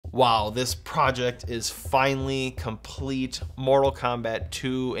Wow, this project is finally complete. Mortal Kombat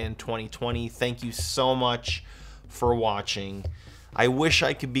 2 in 2020. Thank you so much for watching. I wish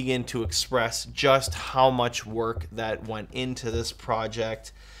I could begin to express just how much work that went into this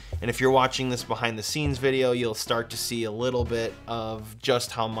project. And if you're watching this behind the scenes video, you'll start to see a little bit of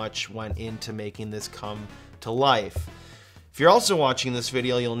just how much went into making this come to life. If you're also watching this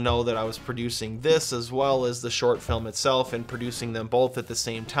video, you'll know that I was producing this as well as the short film itself and producing them both at the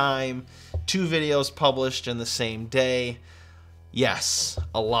same time. 2 videos published in the same day. Yes,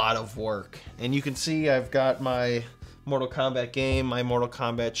 a lot of work. And you can see I've got my Mortal Kombat game, my Mortal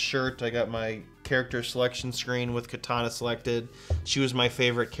Kombat shirt. I got my character selection screen with Katana selected. She was my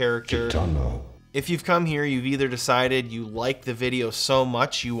favorite character. Katana. If you've come here, you've either decided you liked the video so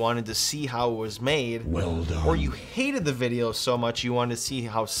much you wanted to see how it was made, well done, or you hated the video so much you wanted to see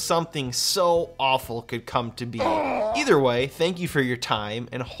how something so awful could come to be. Either way, thank you for your time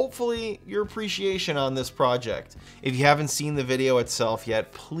and hopefully your appreciation on this project. If you haven't seen the video itself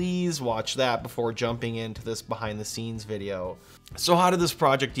yet, please watch that before jumping into this behind the scenes video. So how did this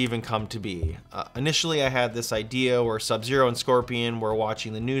project even come to be? Initially I had this idea where Sub-Zero and Scorpion were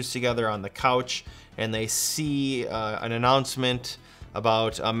watching the news together on the couch and they see an announcement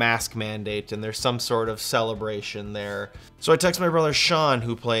about a mask mandate and there's some sort of celebration there. So I text my brother Sean,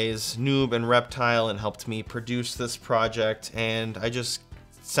 who plays Noob and Reptile and helped me produce this project, and I just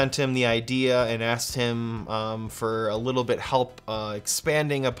sent him the idea and asked him for a little bit help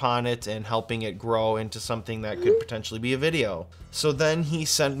expanding upon it and helping it grow into something that could potentially be a video. So then he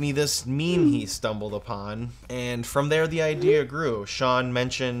sent me this meme he stumbled upon, and from there the idea grew. Sean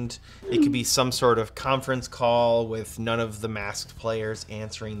mentioned it could be some sort of conference call with none of the masked players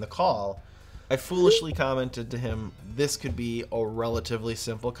answering the call. I foolishly commented to him, this could be a relatively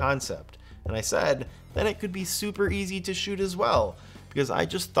simple concept. And I said, then it could be super easy to shoot as well. Because I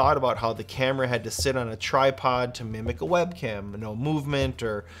just thought about how the camera had to sit on a tripod to mimic a webcam. No movement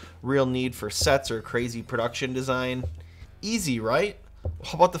or real need for sets or crazy production design. Easy, right?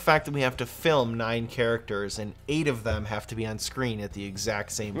 How about the fact that we have to film 9 characters and 8 of them have to be on screen at the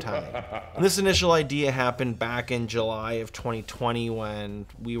exact same time? And this initial idea happened back in July of 2020 when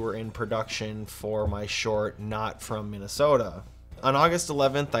we were in production for my short Not From Minnesota. On August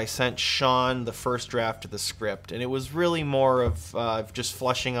 11th, I sent Sean the first draft of the script, and it was really more of just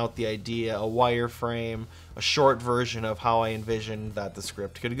fleshing out the idea, a wireframe, a short version of how I envisioned that the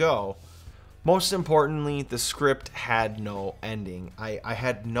script could go. Most importantly, the script had no ending. I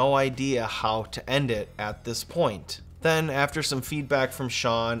had no idea how to end it at this point. Then, after some feedback from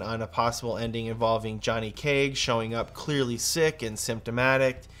Sean on a possible ending involving Johnny Cage showing up clearly sick and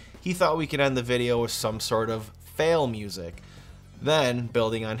symptomatic, he thought we could end the video with some sort of fail music. Then,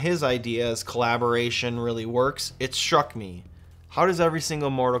 building on his idea as collaboration really works, it struck me. How does every single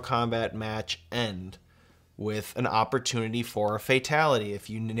Mortal Kombat match end? With an opportunity for a fatality. If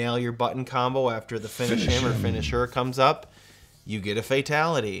you nail your button combo after the finish him or finish her comes up, you get a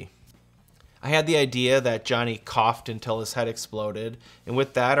fatality. I had the idea that Johnny coughed until his head exploded, and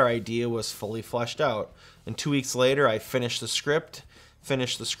with that our idea was fully fleshed out. And 2 weeks later I finished the script,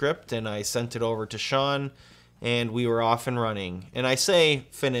 and I sent it over to Sean, and we were off and running. And I say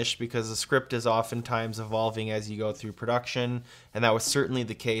finished because the script is oftentimes evolving as you go through production, and that was certainly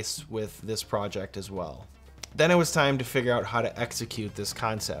the case with this project as well. Then it was time to figure out how to execute this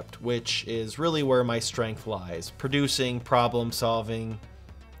concept, which is really where my strength lies. Producing, problem solving,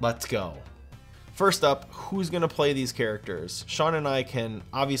 let's go. First up, who's gonna play these characters? Sean and I can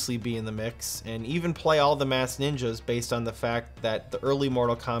obviously be in the mix, and even play all the masked ninjas based on the fact that the early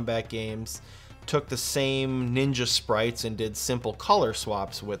Mortal Kombat games took the same ninja sprites and did simple color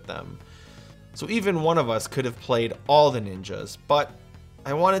swaps with them. So even one of us could have played all the ninjas, but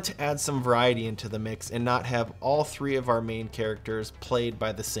I wanted to add some variety into the mix and not have all 3 of our main characters played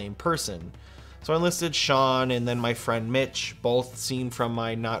by the same person. So I enlisted Sean and then my friend Mitch, both seen from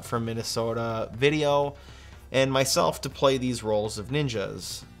my Not From Minnesota video, and myself to play these roles of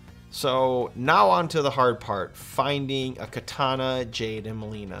ninjas. So now on to the hard part, finding a Katana, Jade, and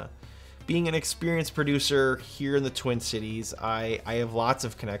Melina. Being an experienced producer here in the Twin Cities, I have lots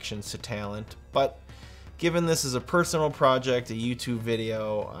of connections to talent, but given this is a personal project, a YouTube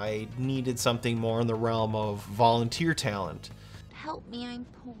video, I needed something more in the realm of volunteer talent. Help me, I'm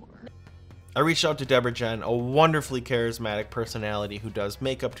poor. I reached out to Deborah Jen, a wonderfully charismatic personality who does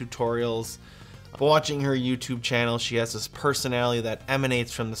makeup tutorials. But watching her YouTube channel, she has this personality that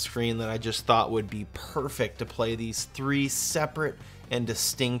emanates from the screen that I just thought would be perfect to play these 3 separate and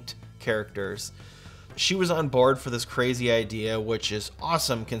distinct characters. She was on board for this crazy idea, which is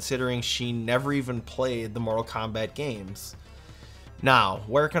awesome considering she never even played the Mortal Kombat games. Now,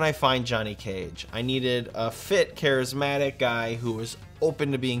 where can I find Johnny Cage? I needed a fit, charismatic guy who was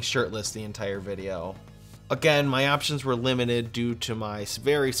open to being shirtless the entire video. Again, my options were limited due to my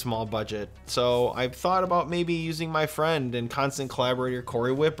very small budget, so I thought about maybe using my friend and constant collaborator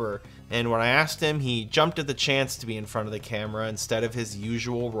Corey Whipper, and when I asked him, he jumped at the chance to be in front of the camera instead of his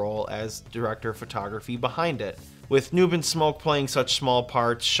usual role as director of photography behind it. With Noob and Smoke playing such small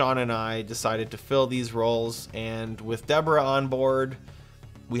parts, Sean and I decided to fill these roles, and with Deborah on board,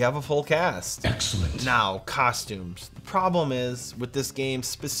 we have a full cast. Excellent. Now, costumes. The problem is, with this game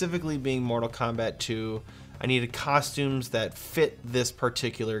specifically being Mortal Kombat 2, I needed costumes that fit this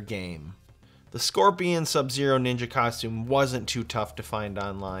particular game. The Scorpion Sub-Zero Ninja costume wasn't too tough to find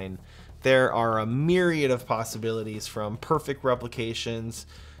online. There are a myriad of possibilities, from perfect replications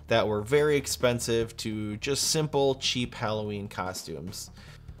that were very expensive to just simple, cheap Halloween costumes.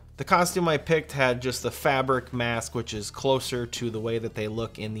 The costume I picked had just the fabric mask, which is closer to the way that they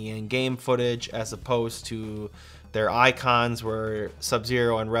look in the in-game footage as opposed to their icons where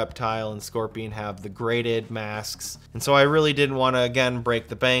Sub-Zero and Reptile and Scorpion have the graded masks. And so I really didn't want to again break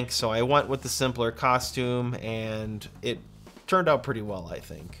the bank, so I went with the simpler costume and it turned out pretty well, I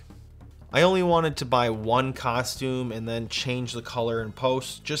think. I only wanted to buy one costume and then change the color in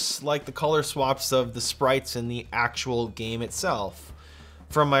post, just like the color swaps of the sprites in the actual game itself.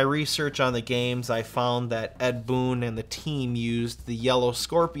 From my research on the games, I found that Ed Boon and the team used the yellow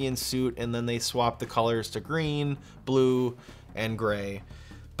Scorpion suit and then they swapped the colors to green, blue, and gray.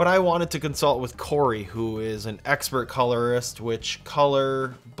 But I wanted to consult with Corey, who is an expert colorist, which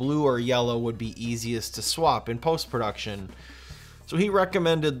color, blue or yellow, would be easiest to swap in post-production. So he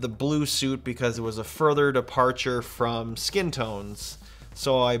recommended the blue suit because it was a further departure from skin tones.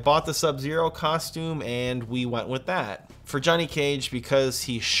 So I bought the Sub-Zero costume and we went with that. For Johnny Cage, because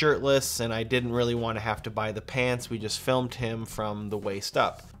he's shirtless and I didn't really want to have to buy the pants, we just filmed him from the waist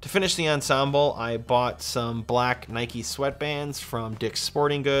up. To finish the ensemble, I bought some black Nike sweatbands from Dick's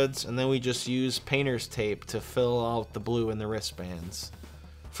Sporting Goods, and then we just used painter's tape to fill out the blue in the wristbands.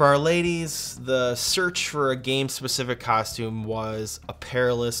 For our ladies, the search for a game-specific costume was a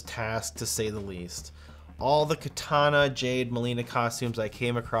perilous task to say the least. All the Katana, Jade, Melina costumes I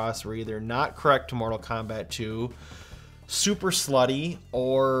came across were either not correct to Mortal Kombat 2, super slutty,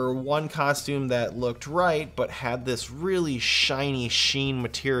 or one costume that looked right but had this really shiny sheen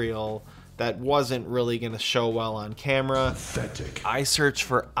material that wasn't really going to show well on camera. Pathetic. I searched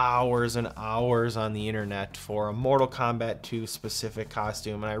for hours and hours on the internet for a Mortal Kombat 2 specific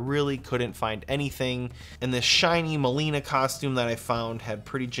costume, and I really couldn't find anything. And this shiny Melina costume that I found had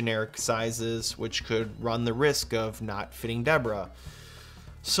pretty generic sizes, which could run the risk of not fitting Deborah.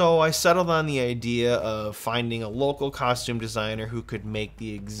 So I settled on the idea of finding a local costume designer who could make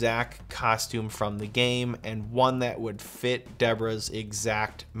the exact costume from the game and one that would fit Deborah's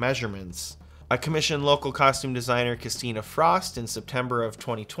exact measurements. I commissioned local costume designer Christina Frost in September of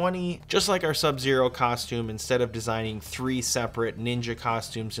 2020. Just like our Sub-Zero costume, instead of designing 3 separate ninja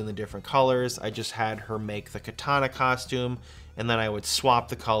costumes in the different colors, I just had her make the Katana costume and then I would swap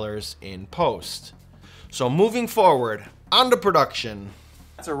the colors in post. So moving forward, on to production.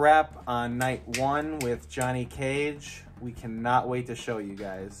 That's a wrap on night 1 with Johnny Cage. We cannot wait to show you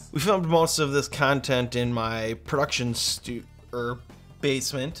guys. We filmed most of this content in my production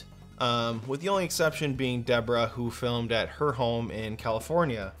basement, with the only exception being Deborah, who filmed at her home in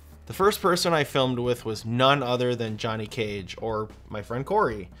California. The first person I filmed with was none other than Johnny Cage, or my friend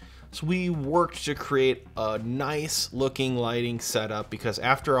Corey. So we worked to create a nice looking lighting setup because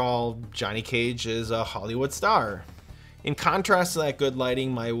after all, Johnny Cage is a Hollywood star. In contrast to that good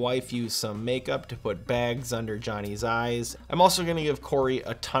lighting, my wife used some makeup to put bags under Johnny's eyes. I'm also going to give Corey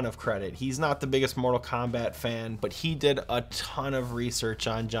a ton of credit. He's not the biggest Mortal Kombat fan, but he did a ton of research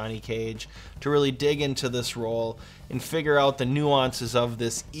on Johnny Cage to really dig into this role and figure out the nuances of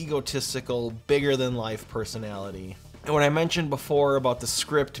this egotistical, bigger-than-life personality. And what I mentioned before about the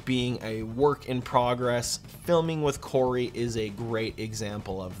script being a work in progress, filming with Corey is a great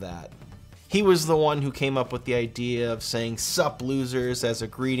example of that. He was the one who came up with the idea of saying "sup losers" as a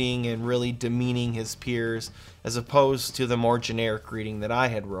greeting and really demeaning his peers, as opposed to the more generic greeting that I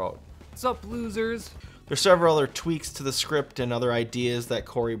had wrote. Sup losers? There's several other tweaks to the script and other ideas that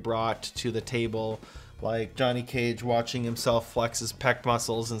Corey brought to the table, like Johnny Cage watching himself flex his pec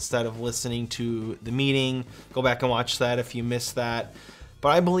muscles instead of listening to the meeting. Go back and watch that if you missed that. But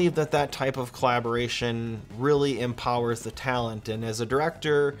I believe that that type of collaboration really empowers the talent, and as a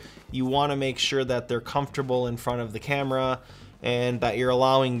director, you want to make sure that they're comfortable in front of the camera and that you're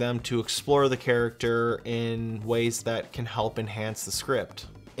allowing them to explore the character in ways that can help enhance the script.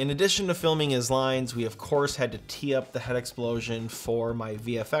 In addition to filming his lines, we of course had to tee up the head explosion for my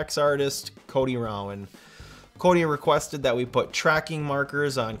VFX artist, Cody Rowan. Cody requested that we put tracking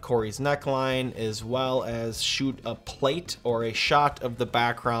markers on Corey's neckline, as well as shoot a plate or a shot of the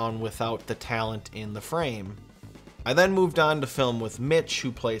background without the talent in the frame. I then moved on to film with Mitch,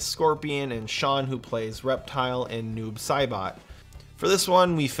 who plays Scorpion, and Sean, who plays Reptile and Noob Saibot. For this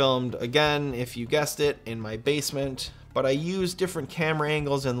one, we filmed, again, if you guessed it, in my basement, but I used different camera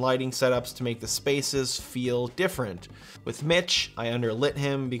angles and lighting setups to make the spaces feel different. With Mitch, I underlit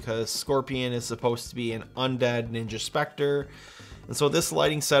him because Scorpion is supposed to be an undead ninja specter, and so this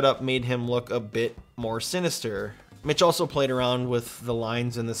lighting setup made him look a bit more sinister. Mitch also played around with the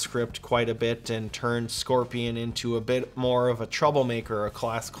lines in the script quite a bit and turned Scorpion into a bit more of a troublemaker, a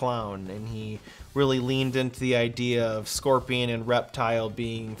class clown, and he really leaned into the idea of Scorpion and Reptile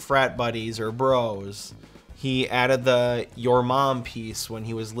being frat buddies or bros. He added the "your mom" piece when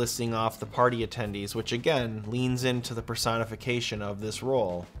he was listing off the party attendees, which again leans into the personification of this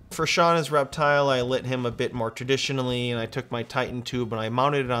role. For Sean as Reptile, I lit him a bit more traditionally, and I took my Titan tube and I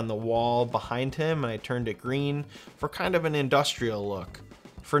mounted it on the wall behind him and I turned it green for kind of an industrial look.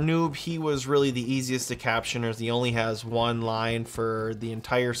 For Noob, he was really the easiest to caption as he only has one line for the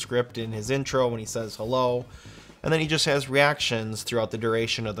entire script in his intro when he says hello, and then he just has reactions throughout the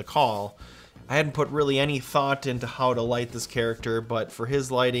duration of the call. I hadn't put really any thought into how to light this character, but for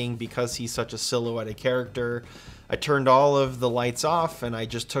his lighting, because he's such a silhouetted character, I turned all of the lights off and I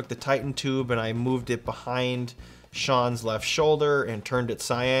just took the Titan tube and I moved it behind Sean's left shoulder and turned it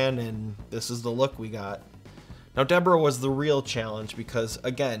cyan, and this is the look we got. Now Deborah was the real challenge because,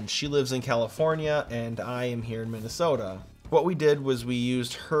 again, she lives in California and I am here in Minnesota. What we did was we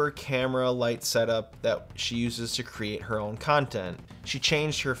used her camera light setup that she uses to create her own content. She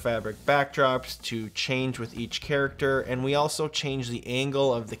changed her fabric backdrops to change with each character, and we also changed the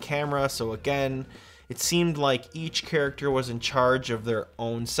angle of the camera, so again, it seemed like each character was in charge of their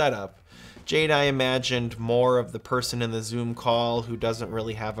own setup. Jade, I imagined more of the person in the Zoom call who doesn't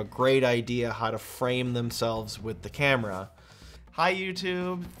really have a great idea how to frame themselves with the camera. Hi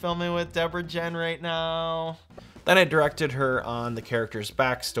YouTube, filming with Deborah Jen right now. Then I directed her on the characters'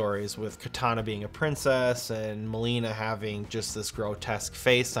 backstories, with Katana being a princess and Melina having just this grotesque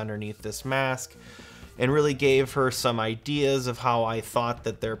face underneath this mask, and really gave her some ideas of how I thought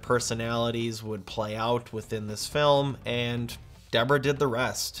that their personalities would play out within this film, and Deborah did the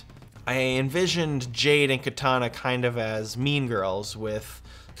rest. I envisioned Jade and Katana kind of as mean girls, with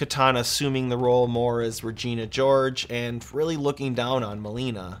Katana assuming the role more as Regina George and really looking down on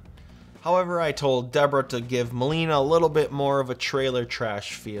Melina. However, I told Deborah to give Melina a little bit more of a trailer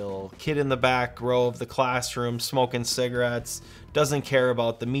trash feel. Kid in the back row of the classroom smoking cigarettes, doesn't care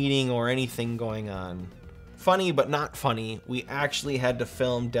about the meeting or anything going on. Funny but not funny, we actually had to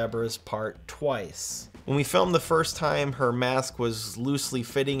film Deborah's part twice. When we filmed the first time, her mask was loosely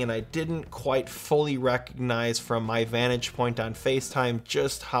fitting and I didn't quite fully recognize from my vantage point on FaceTime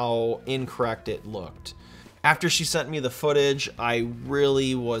just how incorrect it looked. After she sent me the footage, I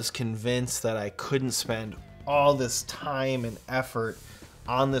really was convinced that I couldn't spend all this time and effort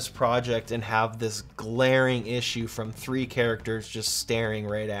on this project and have this glaring issue from 3 characters just staring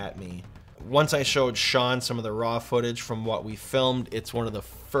right at me. Once I showed Sean some of the raw footage from what we filmed, it's one of the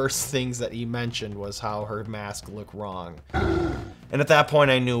first things that he mentioned was how her mask looked wrong. And at that point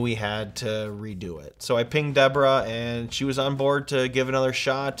I knew we had to redo it. So I pinged Deborah and she was on board to give another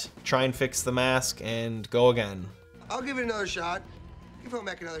shot, try and fix the mask, and go again. I'll give it another shot. Give him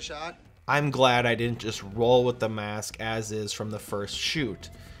back another shot. I'm glad I didn't just roll with the mask as is from the first shoot.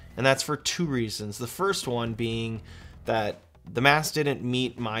 And that's for 2 reasons. The first one being that the mask didn't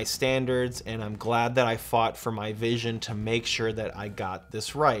meet my standards, and I'm glad that I fought for my vision to make sure that I got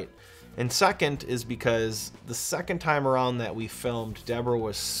this right. And second is because the second time around that we filmed, Deborah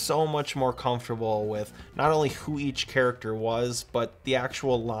was so much more comfortable with not only who each character was, but the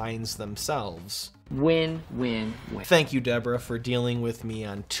actual lines themselves. Win, win, win. Thank you, Deborah, for dealing with me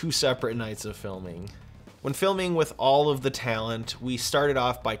on 2 separate nights of filming. When filming with all of the talent, we started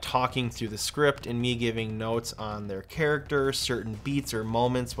off by talking through the script and me giving notes on their character, certain beats or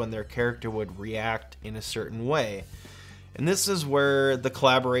moments when their character would react in a certain way. And this is where the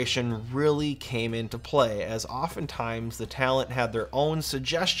collaboration really came into play, as oftentimes the talent had their own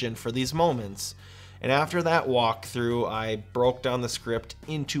suggestion for these moments. And after that walkthrough, I broke down the script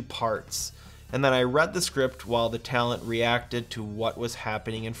into parts. And then I read the script while the talent reacted to what was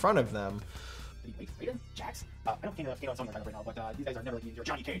happening in front of them. Jax, I don't think I'm on right now, but these guys are never like your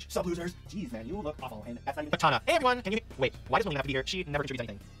Johnny Cage. Sub losers. Jeez, man, you look awful. And that's not even Katana. Hey everyone, can you wait? Why does Melina have to be here? She never contributes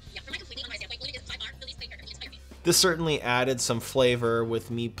anything. Yeah, from my completely unbiased standpoint, William is by far the least played character in the entire game. This certainly added some flavor with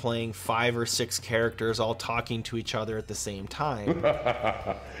me playing 5 or 6 characters all talking to each other at the same time.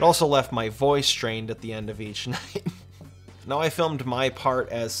 It also left my voice strained at the end of each night. Now I filmed my part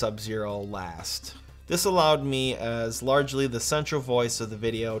as Sub-Zero last. This allowed me, as largely the central voice of the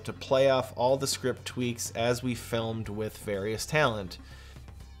video, to play off all the script tweaks as we filmed with various talent.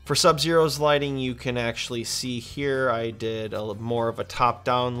 For Sub-Zero's lighting, you can actually see here I did more of a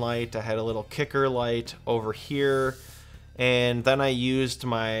top-down light. I had a little kicker light over here, and then I used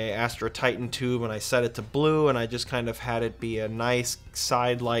my Astra Titan tube and I set it to blue, and I just kind of had it be a nice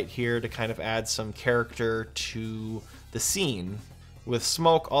side light here to kind of add some character to the scene. With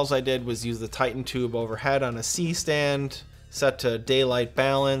smoke, all I did was use the Titan tube overhead on a C-stand, set to daylight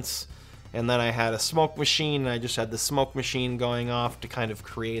balance, and then I had a smoke machine, and I just had the smoke machine going off to kind of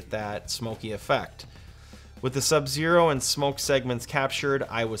create that smoky effect. With the Sub-Zero and smoke segments captured,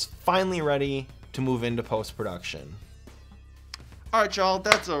 I was finally ready to move into post-production. Alright y'all,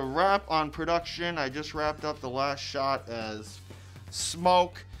 that's a wrap on production. I just wrapped up the last shot as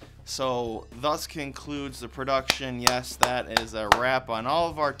smoke. So thus concludes the production. Yes, that is a wrap on all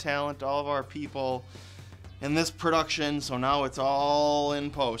of our talent, all of our people in this production. So now it's all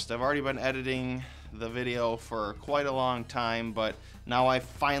in post. I've already been editing the video for quite a long time, but now I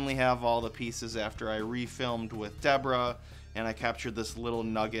finally have all the pieces after I refilmed with Deborah and I captured this little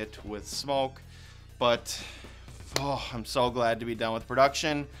nugget with smoke. But oh, I'm so glad to be done with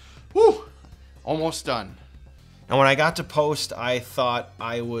production. Whew, almost done. And when I got to post, I thought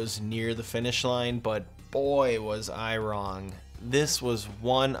I was near the finish line, but boy was I wrong. This was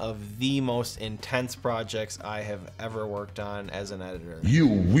one of the most intense projects I have ever worked on as an editor. You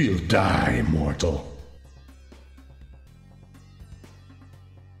will die, mortal.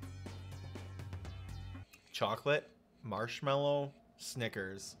 Chocolate, marshmallow,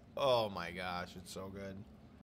 Snickers. Oh my gosh, it's so good.